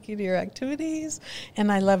sports and took you to your activities,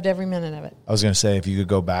 and I loved every minute of it. I was going to say, if you could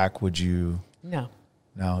go back, would you? No,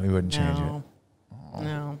 you wouldn't change it.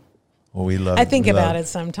 No. Well, we love. I think about it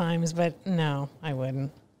sometimes, but no, I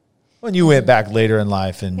wouldn't. When you went back later in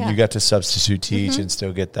life and you got to substitute teach and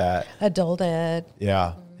still get that adult ed.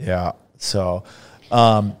 Yeah. So,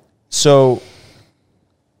 so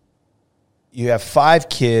you have 5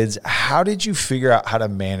 kids. How did you figure out how to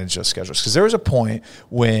manage those schedules? Because there was a point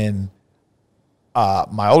when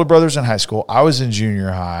my older brother's in high school, I was in junior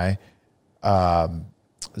high.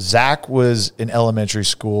 Zach was in elementary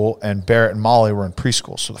school, and Barrett and Molly were in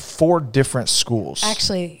preschool. So 4 different schools.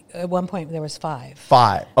 Actually, at one point there was 5.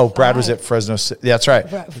 5. Oh, Brad was at Fresno City. Yeah, that's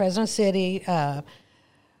right. Fresno City,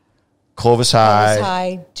 Clovis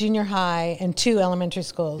High, junior high, and 2 elementary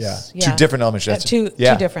schools. Yeah. 2 different elementary. Two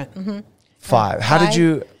different. Mm-hmm. 5. How did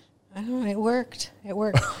you? I don't know. It worked.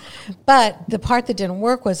 But the part that didn't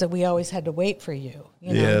work was that we always had to wait for you.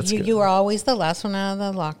 You were always the last one out of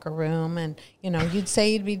the locker room, and you'd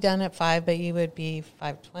say you'd be done at 5, but you would be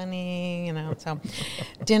 5:20. So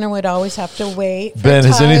dinner would always have to wait. Ben,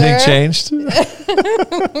 has anything changed?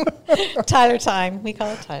 Tyler time. We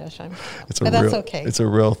call it Tyler time. That's okay. It's a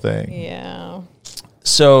real thing. Yeah.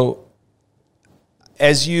 So,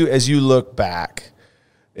 as you look back,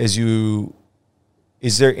 is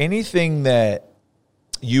there anything that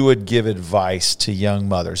you would give advice to young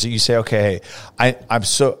mothers that you say, okay,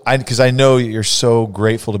 because I know you're so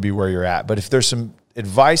grateful to be where you're at, but if there's some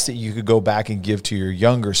advice that you could go back and give to your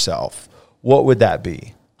younger self, what would that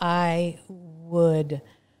be? I would,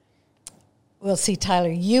 see,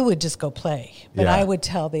 Tyler, you would just go play, but I would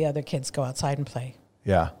tell the other kids, go outside and play.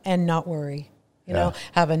 Yeah. And not worry.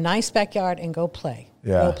 Have a nice backyard and go play.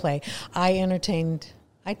 Yeah. Go play. I entertain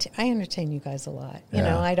you guys a lot.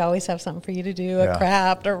 I'd always have something for you to do, a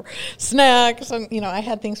craft or snacks. And, I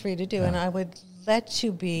had things for you to do, and I would let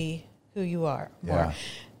you be who you are more. Yeah.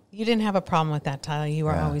 You didn't have a problem with that, Tyler. You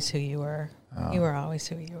were always who you were. Oh. You were always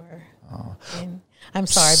who you were. Oh. I'm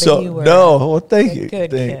sorry, but you were. No, well, thank you.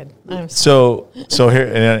 Good kid. I'm sorry. So here,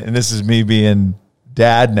 and this is me being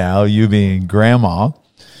dad now, you being grandma.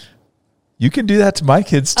 You can do that to my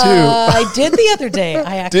kids too. I did the other day.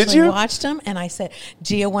 I actually watched them, and I said,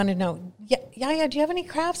 Gia wanted to know, yeah, do you have any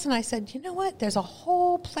crafts? And I said, you know what? There's a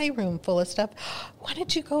whole playroom full of stuff. Why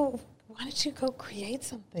don't you go create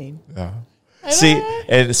something? Yeah. See,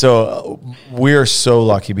 and so we're so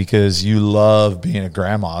lucky because you love being a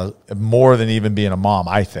grandma more than even being a mom,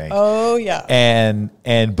 I think. Oh yeah.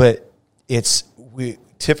 But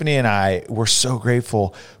Tiffany and I, we're so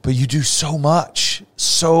grateful, but you do so much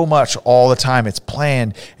all the time. It's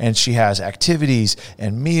planned, and she has activities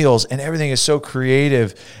and meals, and everything is so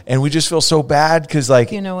creative, and we just feel so bad because,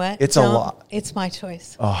 you know what? It's a lot. It's my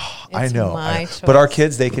choice. Oh, it's I know. My choice. But our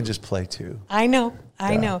kids, they can just play too. I know.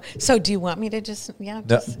 So do you want me to just,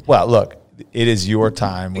 well, look, it is your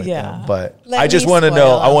time with them, but Let I just me want to know,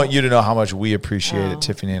 spoil. I want you to know how much we appreciate it,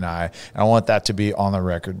 Tiffany and I. And I want that to be on the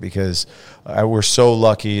record because we're so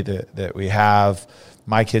lucky that we have,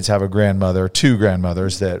 my kids have a grandmother, 2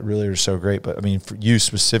 grandmothers that really are so great. But I mean, for you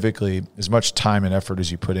specifically, as much time and effort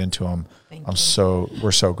as you put into them,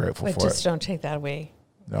 we're so grateful for it. But just don't take that away.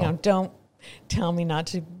 No. Don't tell me not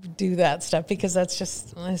to do that stuff because it's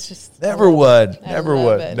just never would.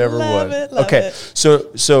 Love Okay. it.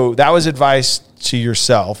 So that was advice to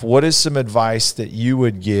yourself. What is some advice that you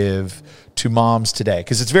would give to moms today?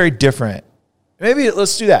 Because it's very different. Maybe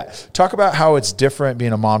let's do that. Talk about how it's different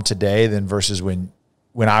being a mom today than versus when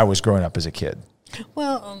I was growing up as a kid.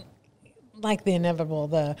 Well, like the inevitable,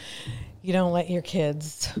 You don't let your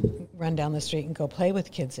kids run down the street and go play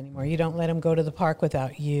with kids anymore. You don't let them go to the park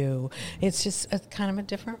without you. It's just a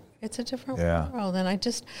different world. And I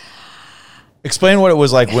just... Explain what it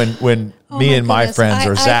was like when me and my goodness. friends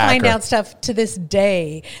or Zach. I find out stuff to this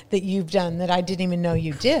day that you've done that I didn't even know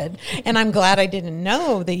you did. And I'm glad I didn't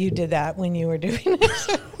know that you did that when you were doing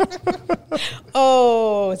it.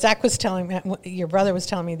 Oh, Zach was telling me, your brother was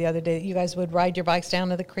telling me the other day that you guys would ride your bikes down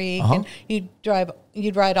to the creek and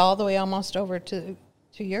you'd ride all the way almost over to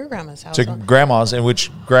your grandma's house. To grandma's, in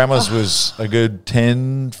which grandma's was a good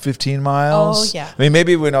 10, 15 miles. Oh, yeah. I mean,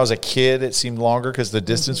 maybe when I was a kid, it seemed longer because the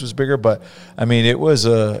distance was bigger. But, I mean, it was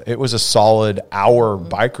a solid hour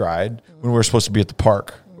bike ride when we were supposed to be at the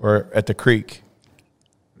park or at the creek.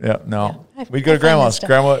 Yeah, no. Yeah, We'd go to grandma's.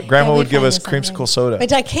 Grandma would give us creamsicle soda.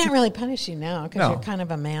 But I can't really punish you now because you're kind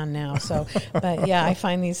of a man now. So, but yeah, I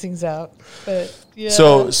find these things out. But yeah.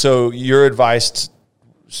 So your advice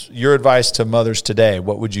to mothers today,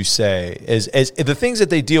 what would you say is the things that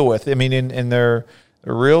they deal with? I mean, in their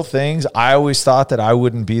real things, I always thought that I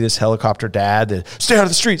wouldn't be this helicopter dad that stay out of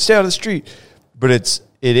the street. But it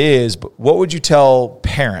is. But what would you tell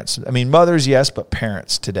parents? I mean, mothers, yes, but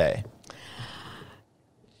parents today.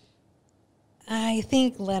 I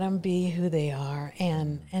think let them be who they are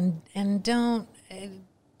and don't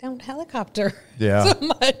helicopter so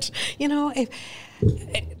much. You know,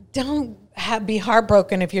 don't be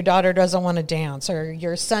heartbroken if your daughter doesn't want to dance or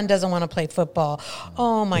your son doesn't want to play football.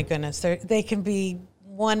 Oh my goodness, they can be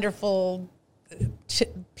wonderful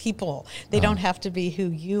people. They don't have to be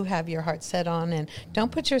who you have your heart set on, and don't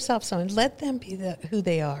put yourself so. Let them be who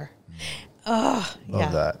they are. Oh,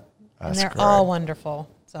 Love that. And they're all wonderful.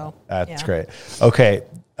 So that's great. Okay,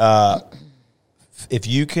 if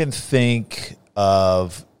you can think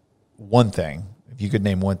of one thing, if you could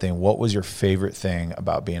name one thing, what was your favorite thing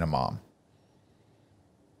about being a mom?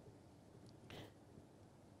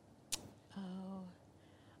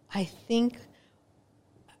 I think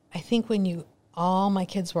when all my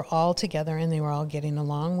kids were all together and they were all getting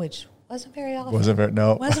along, which wasn't very often.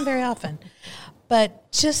 Wasn't very often. But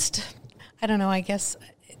just, I don't know, I guess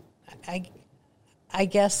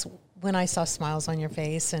when I saw smiles on your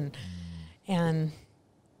face and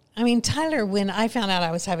I mean, Tyler, when I found out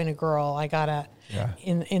I was having a girl, I got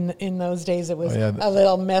in those days it was a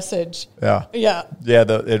little message. Yeah. Yeah. Yeah,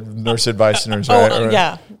 the nurse advice nurse. Right?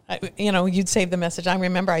 Yeah. You'd save the message. I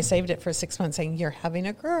remember I saved it for 6 months saying, "You're having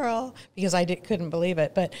a girl," because I couldn't believe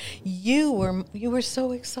it. But you were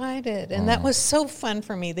so excited. And that was so fun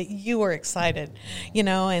for me that you were excited,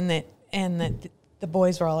 and that the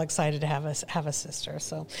boys were all excited to have a sister.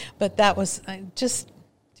 So, but that was just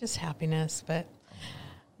happiness. But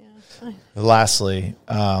yeah. Lastly,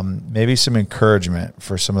 maybe some encouragement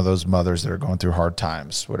for some of those mothers that are going through hard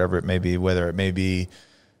times, whatever it may be, whether it may be,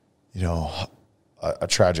 a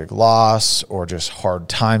tragic loss or just hard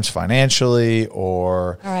times financially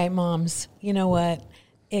or. All right, moms, you know what?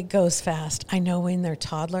 It goes fast. I know when they're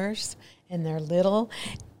toddlers and they're little,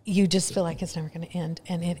 you just feel like it's never going to end,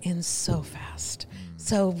 and it ends so fast.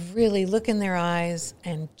 So really look in their eyes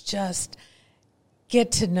and just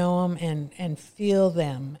get to know them and feel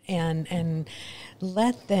them and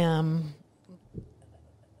let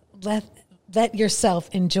yourself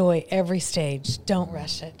enjoy every stage. Don't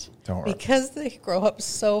rush it. Don't rush. Because they grow up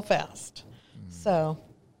so fast. So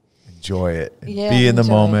enjoy it. Yeah, be in the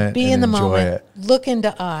moment. Be in the enjoy moment. It. Look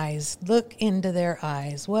into eyes. Look into their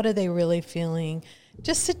eyes. What are they really feeling?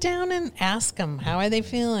 Just sit down and ask them, how are they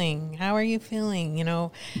feeling? How are you feeling?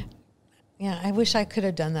 Yeah, I wish I could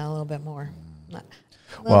have done that a little bit more. A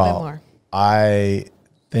little bit more. I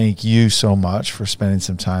thank you so much for spending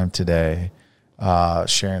some time today,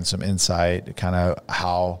 sharing some insight, kind of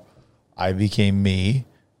how I became me.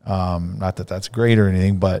 Not that that's great or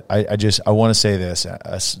anything, but I want to say this,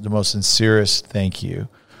 the most sincerest thank you.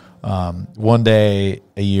 One day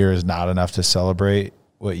a year is not enough to celebrate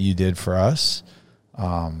what you did for us.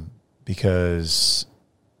 Because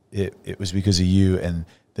it was because of you and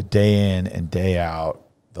the day in and day out,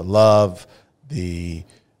 the love, the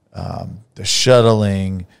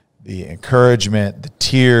shuttling, the encouragement, the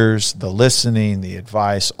tears, the listening, the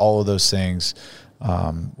advice, all of those things.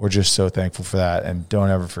 We're just so thankful for that, and don't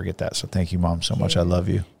ever forget that. So thank you, Mom, so much. I love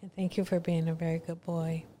you. And thank you for being a very good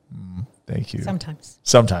boy. Thank you. Sometimes.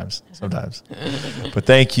 But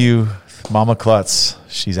thank you, Mama Klutz.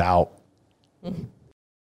 She's out. Mm-hmm.